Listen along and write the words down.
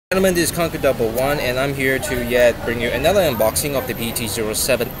Gentlemen, this is Conquer Double One, and I'm here to yet bring you another unboxing of the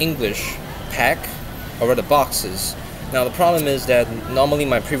BT07 English pack, or rather boxes. Now the problem is that normally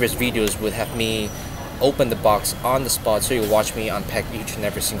my previous videos would have me open the box on the spot, so you watch me unpack each and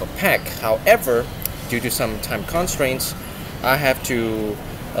every single pack. However, due to some time constraints, I have to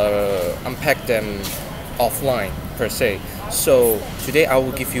unpack them offline per se. So today I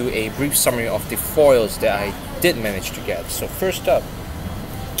will give you a brief summary of the foils that I did manage to get. So first up,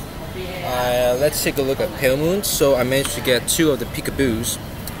 let's take a look at Pale Moon. So I managed to get two of the Peekaboos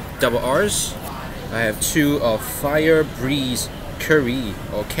double R's. I have two of Fire Breeze Curry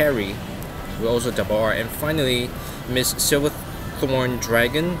or Carry, who also double R, and finally Miss Silverthorn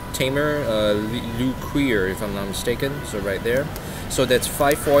Dragon Tamer Lu Queer, if I'm not mistaken. So right there. So that's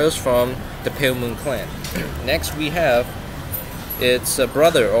 5 foils from the Pale Moon clan. Next we have its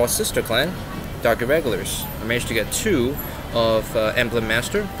brother or sister clan, Dark Irregulars. I managed to get 2 of Emblem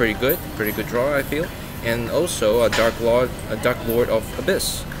Master, pretty good draw I feel, and also a Dark Lord of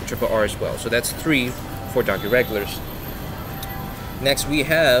Abyss, triple R as well. So that's 3 for Dark Irregulars. Next we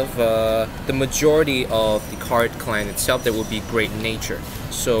have the majority of the card clan itself that will be Great Nature.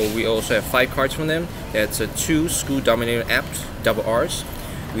 So we also have 5 cards from them. That's 2 School Dominator Apt double R's.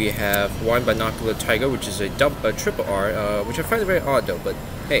 We have 1 Binocular Tiger, which is a triple R, which I find very odd though, but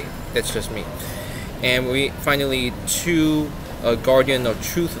hey, that's just me. And we finally 2 Guardian of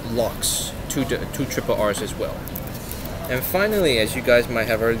Truth locks, 2 triple R's as well. And finally, as you guys might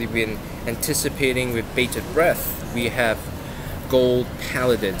have already been anticipating with bated breath, we have Gold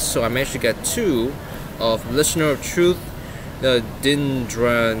Paladins. So I managed to get 2 of Listener of Truth, the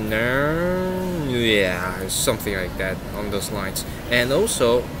Dindraner, yeah, something like that on those lines. And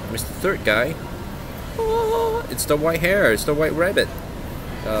also, Mr. Third Guy, oh, it's the white hair, it's the white rabbit,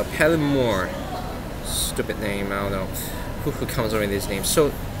 Palimore. Stupid name, I don't know who comes up with these names.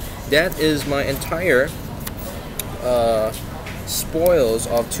 So that is my entire spoils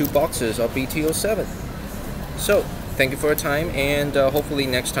of 2 boxes of BT07. So thank you for your time, and hopefully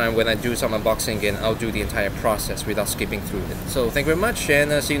next time when I do some unboxing again, I'll do the entire process without skipping through it. So thank you very much,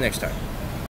 and see you next time.